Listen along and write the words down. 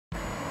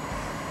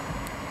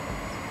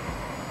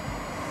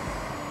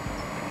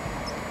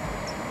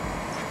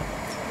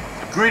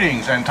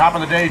Greetings and top of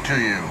the day to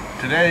you.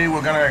 Today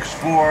we're going to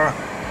explore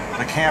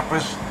the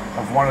campus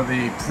of one of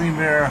the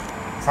premier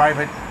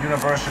private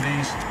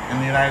universities in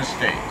the United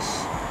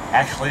States,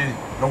 actually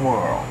the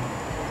world.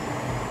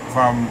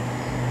 From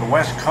the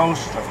west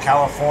coast of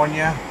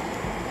California,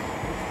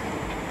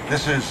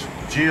 this is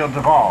Geo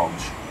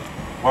Divulge.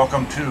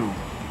 Welcome to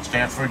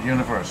Stanford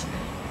University.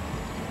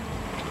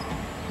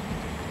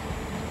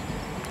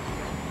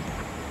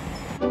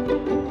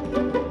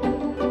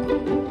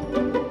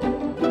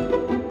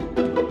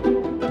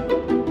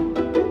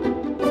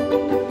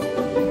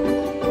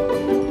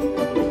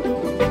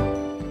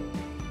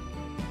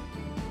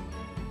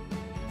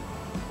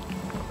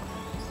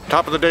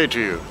 Top of the day to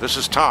you. This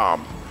is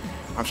Tom.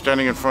 I'm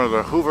standing in front of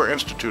the Hoover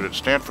Institute at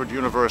Stanford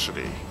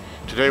University.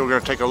 Today we're going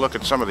to take a look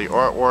at some of the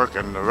artwork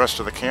and the rest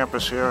of the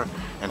campus here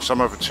and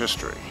some of its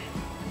history.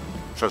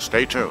 So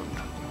stay tuned.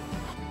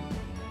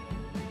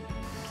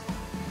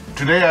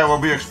 Today I will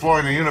be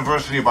exploring the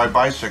university by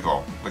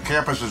bicycle. The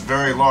campus is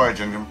very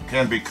large and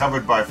can be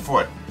covered by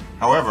foot.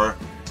 However,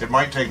 it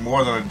might take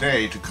more than a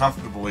day to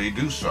comfortably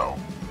do so.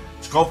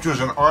 Sculptures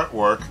and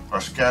artwork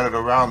are scattered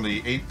around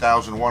the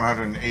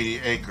 8,180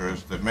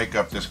 acres that make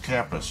up this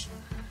campus.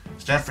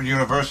 Stanford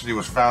University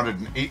was founded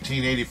in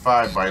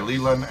 1885 by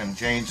Leland and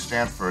Jane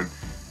Stanford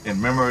in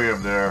memory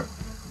of their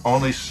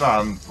only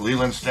son,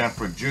 Leland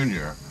Stanford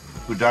Jr.,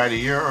 who died a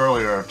year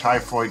earlier of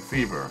typhoid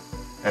fever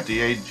at the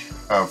age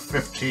of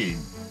 15.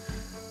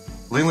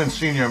 Leland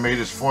Sr. made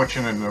his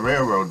fortune in the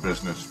railroad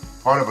business,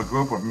 part of a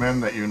group of men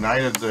that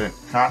united the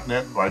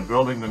continent by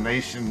building the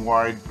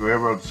nationwide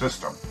railroad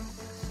system.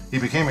 He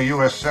became a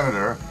U.S.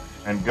 Senator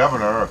and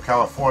Governor of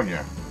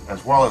California,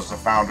 as well as the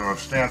founder of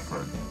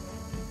Stanford.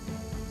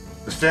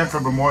 The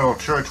Stanford Memorial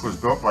Church was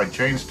built by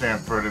Jane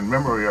Stanford in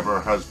memory of her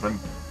husband,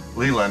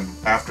 Leland,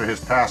 after his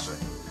passing.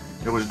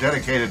 It was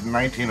dedicated in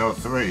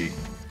 1903.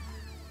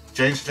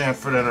 Jane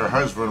Stanford and her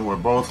husband were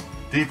both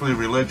deeply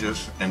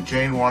religious, and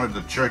Jane wanted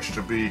the church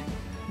to be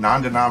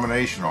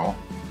non-denominational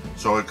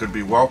so it could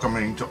be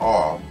welcoming to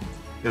all.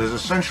 It is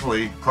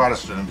essentially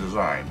Protestant in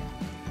design.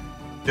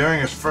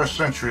 During its first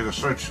century, the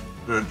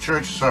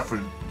church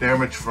suffered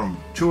damage from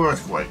two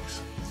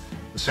earthquakes,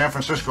 the San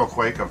Francisco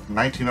quake of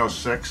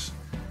 1906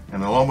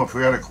 and the Loma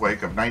Prieta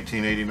quake of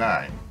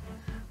 1989.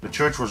 The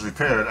church was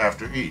repaired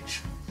after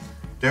each.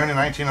 During the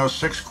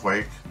 1906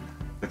 quake,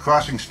 the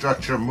crossing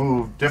structure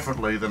moved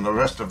differently than the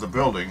rest of the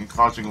building,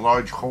 causing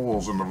large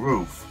holes in the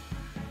roof,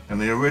 and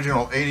the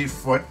original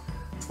 80-foot,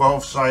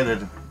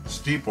 12-sided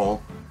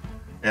steeple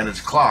and its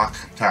clock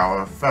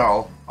tower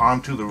fell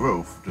onto the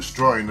roof,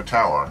 destroying the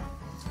tower.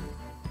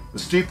 The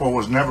steeple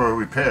was never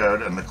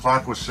repaired, and the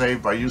clock was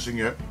saved by using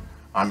it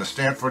on the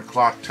Stanford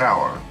Clock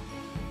Tower,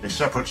 a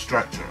separate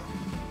structure.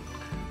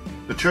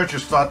 The church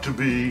is thought to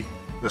be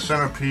the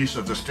centerpiece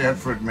of the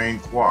Stanford main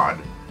quad.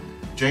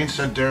 Jane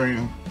said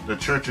during the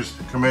church's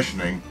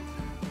commissioning,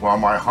 "While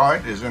my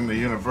heart is in the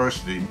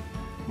university,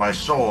 my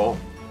soul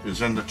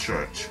is in the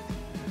church."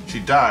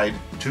 She died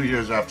 2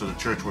 years after the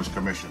church was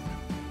commissioned.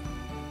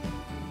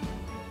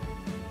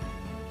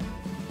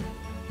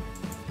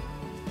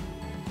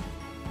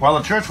 While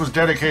the church was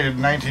dedicated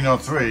in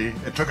 1903,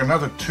 it took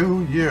another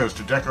 2 years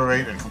to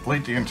decorate and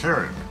complete the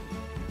interior.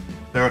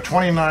 There are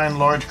 29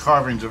 large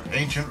carvings of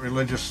ancient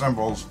religious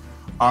symbols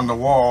on the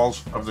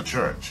walls of the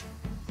church.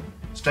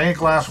 Stained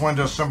glass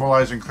windows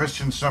symbolizing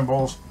Christian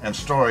symbols and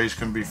stories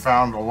can be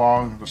found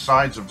along the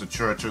sides of the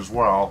church as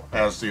well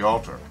as the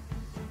altar.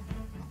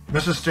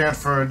 Mrs.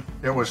 Stanford,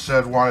 it was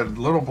said, wanted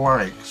little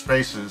blank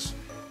spaces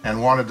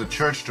and wanted the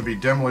church to be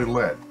dimly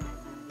lit.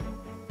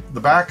 The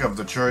back of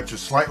the church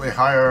is slightly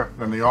higher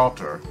than the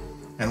altar,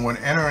 and when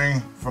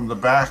entering from the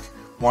back,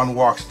 one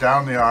walks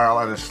down the aisle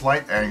at a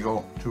slight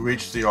angle to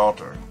reach the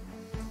altar.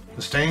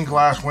 The stained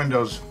glass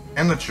windows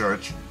in the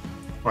church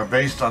are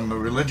based on the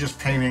religious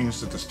paintings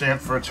that the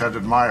Stanfords had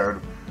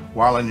admired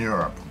while in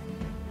Europe.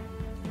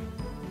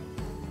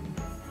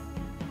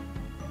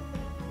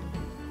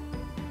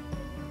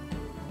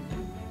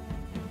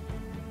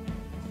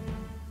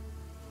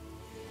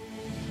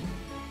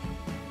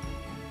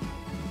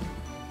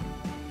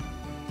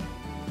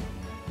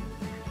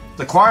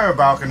 The choir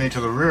balcony to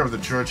the rear of the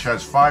church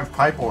has 5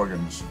 pipe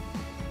organs.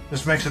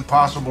 This makes it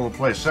possible to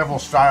play several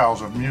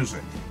styles of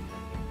music.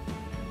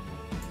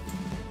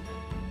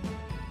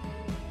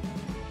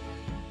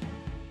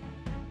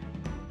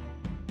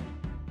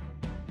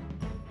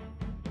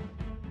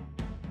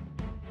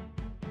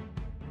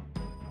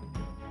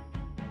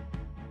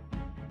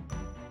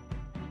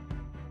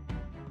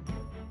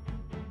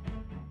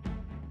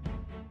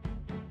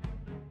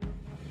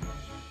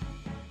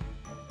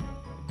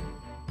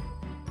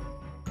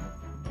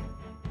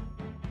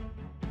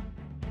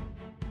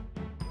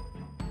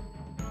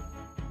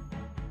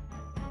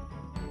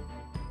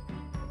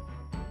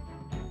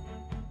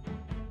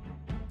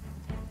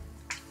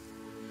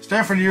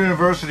 Stanford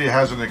University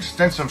has an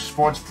extensive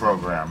sports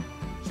program,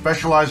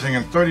 specializing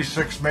in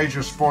 36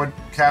 major sport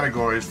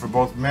categories for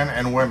both men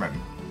and women.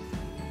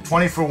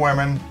 20 for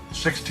women,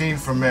 16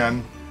 for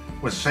men,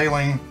 with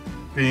sailing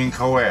being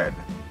co-ed.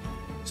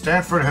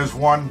 Stanford has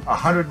won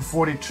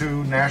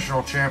 142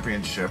 national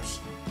championships,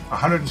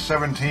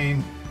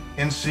 117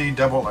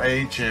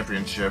 NCAA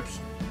championships,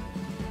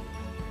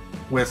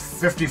 with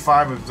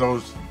 55 of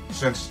those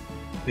since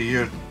the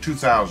year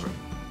 2000.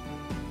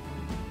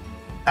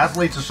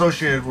 Athletes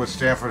associated with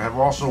Stanford have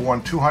also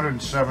won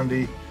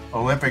 270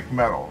 Olympic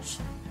medals.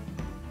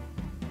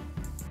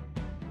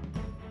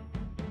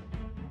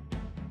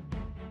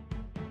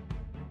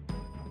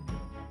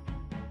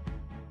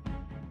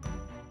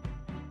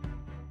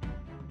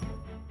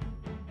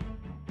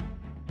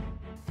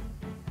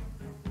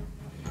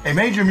 A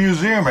major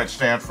museum at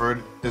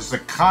Stanford is the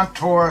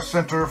Contour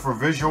Center for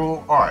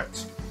Visual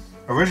Arts.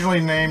 Originally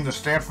named the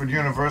Stanford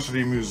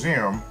University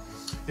Museum,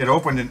 it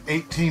opened in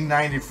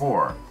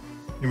 1894.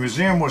 The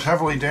museum was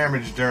heavily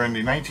damaged during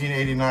the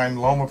 1989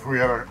 Loma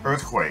Prieta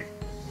earthquake.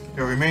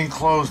 It remained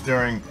closed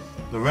during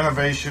the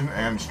renovation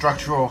and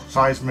structural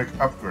seismic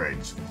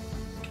upgrades.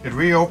 It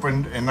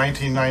reopened in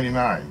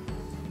 1999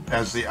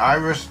 as the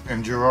Iris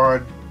and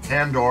Gerard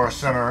Candor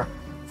Center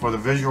for the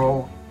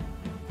Visual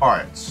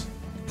Arts,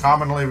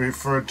 commonly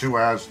referred to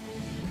as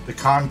the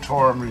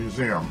Contour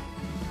Museum.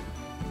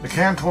 The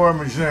Contour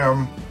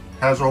Museum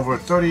has over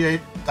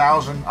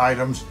 38,000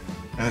 items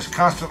and is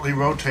constantly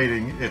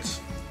rotating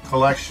its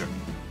collection.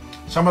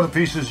 Some of the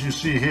pieces you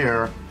see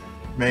here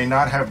may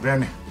not have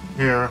been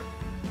here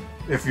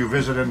if you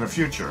visit in the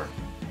future,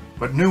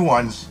 but new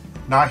ones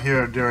not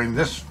here during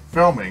this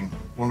filming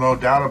will no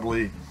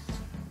doubtably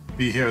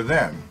be here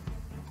then.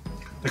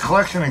 The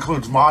collection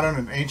includes modern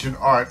and ancient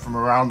art from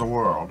around the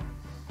world,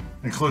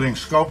 including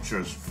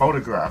sculptures,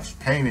 photographs,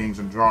 paintings,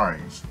 and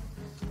drawings.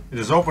 It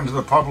is open to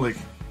the public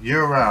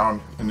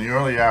year-round in the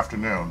early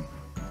afternoon.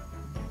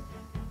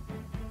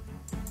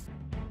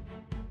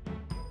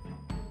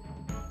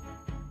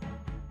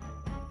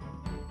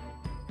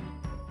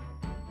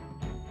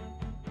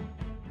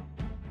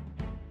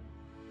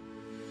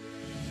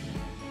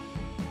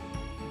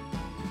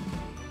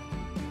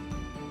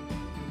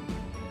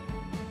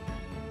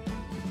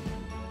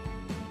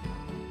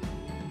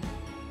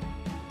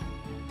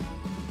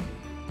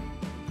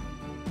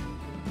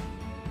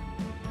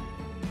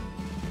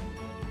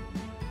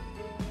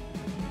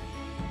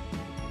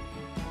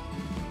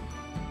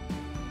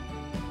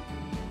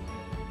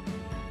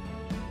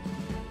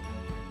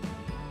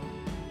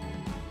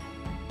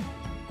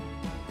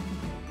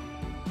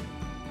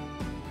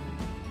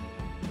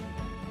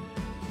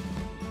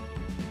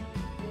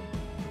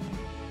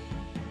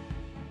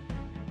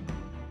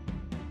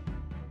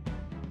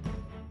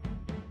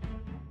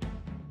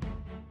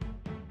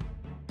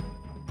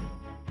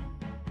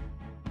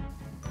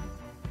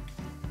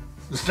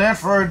 The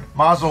Stanford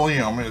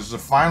Mausoleum is the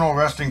final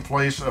resting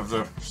place of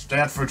the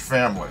Stanford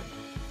family.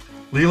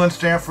 Leland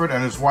Stanford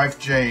and his wife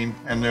Jane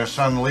and their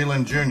son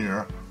Leland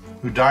Jr.,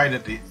 who died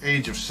at the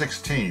age of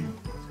 16.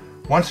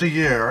 Once a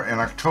year in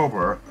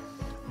October,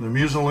 the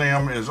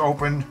mausoleum is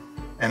opened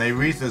and a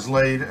wreath is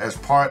laid as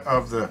part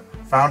of the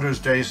Founders'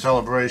 Day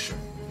celebration.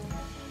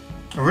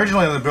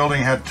 Originally, the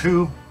building had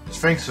two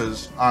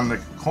sphinxes on the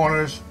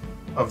corners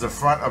of the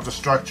front of the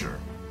structure.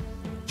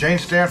 Jane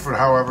Stanford,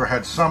 however,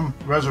 had some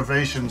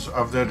reservations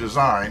of their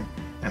design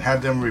and had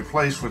them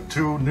replaced with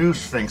two new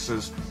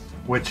sphinxes,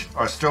 which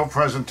are still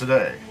present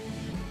today.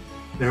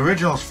 The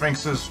original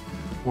sphinxes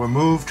were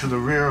moved to the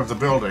rear of the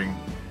building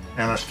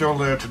and are still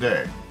there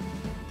today.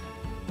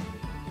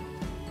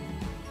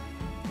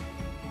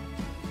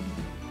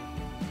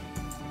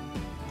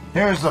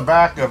 Here is the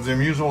back of the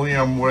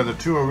mausoleum where the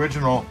two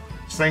original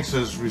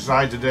sphinxes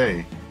reside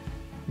today.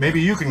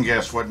 Maybe you can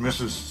guess what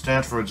Mrs.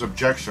 Stanford's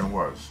objection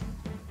was.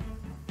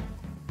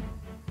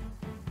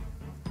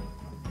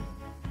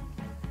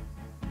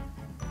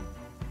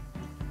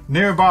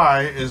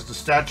 Nearby is the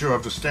statue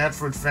of the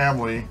Stanford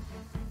family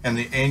and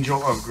the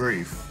Angel of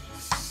Grief.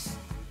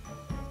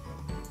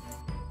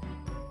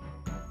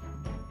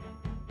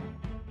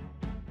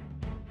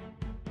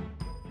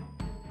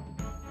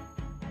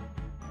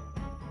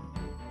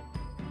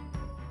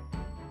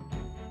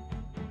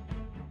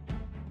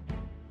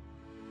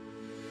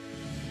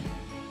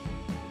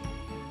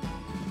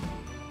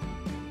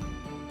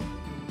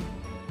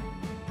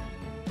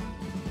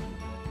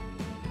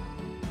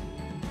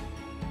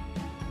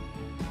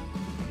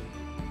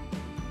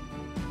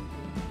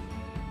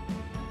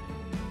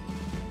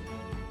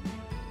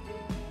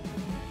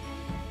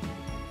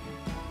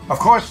 Of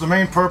course, the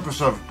main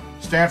purpose of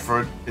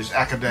Stanford is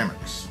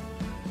academics.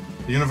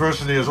 The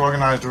university is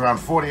organized around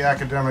 40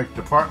 academic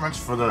departments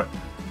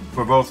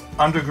for both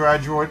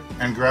undergraduate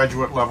and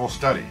graduate level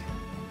study,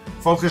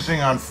 focusing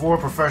on 4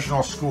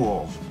 professional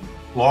schools: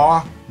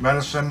 law,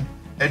 medicine,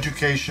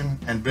 education,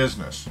 and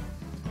business.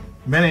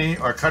 Many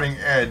are cutting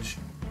edge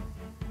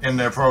in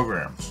their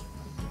programs.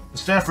 The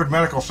Stanford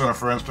Medical Center,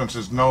 for instance,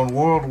 is known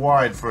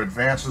worldwide for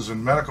advances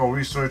in medical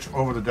research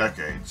over the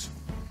decades.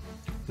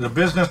 The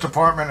Business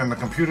Department and the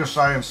Computer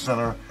Science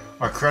Center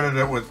are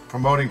credited with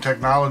promoting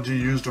technology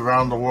used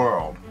around the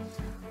world.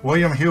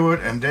 William Hewitt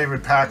and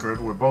David Packard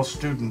were both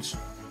students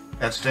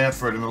at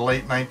Stanford in the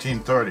late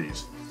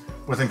 1930s.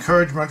 With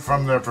encouragement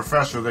from their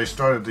professor, they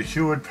started the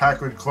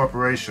Hewlett-Packard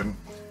Corporation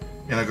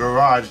in a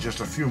garage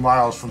just a few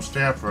miles from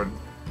Stanford,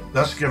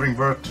 thus giving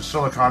birth to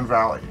Silicon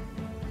Valley.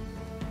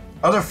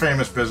 Other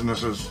famous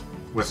businesses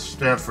with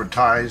Stanford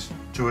ties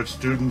to its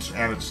students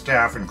and its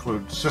staff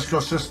include Cisco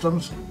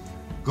Systems,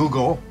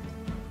 Google,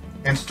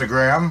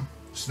 Instagram,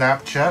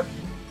 Snapchat,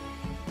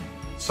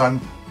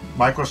 Sun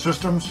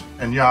Microsystems,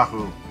 and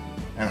Yahoo,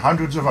 and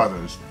hundreds of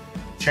others,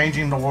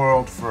 changing the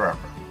world forever.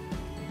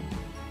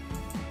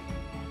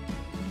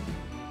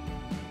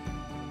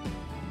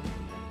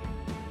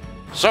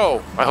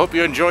 So, I hope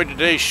you enjoyed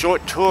today's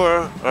short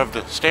tour of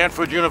the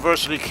Stanford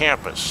University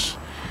campus.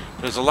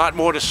 There's a lot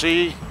more to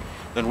see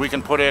than we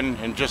can put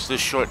in just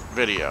this short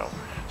video.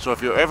 So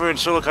if you're ever in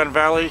Silicon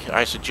Valley,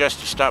 I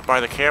suggest you stop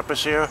by the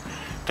campus here,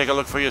 take a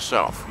look for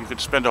yourself. You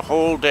could spend a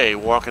whole day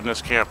walking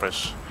this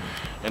campus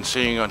and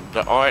seeing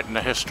the art and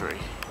the history.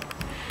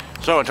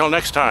 So until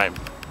next time,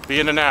 be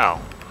in the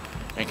now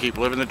and keep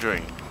living the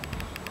dream.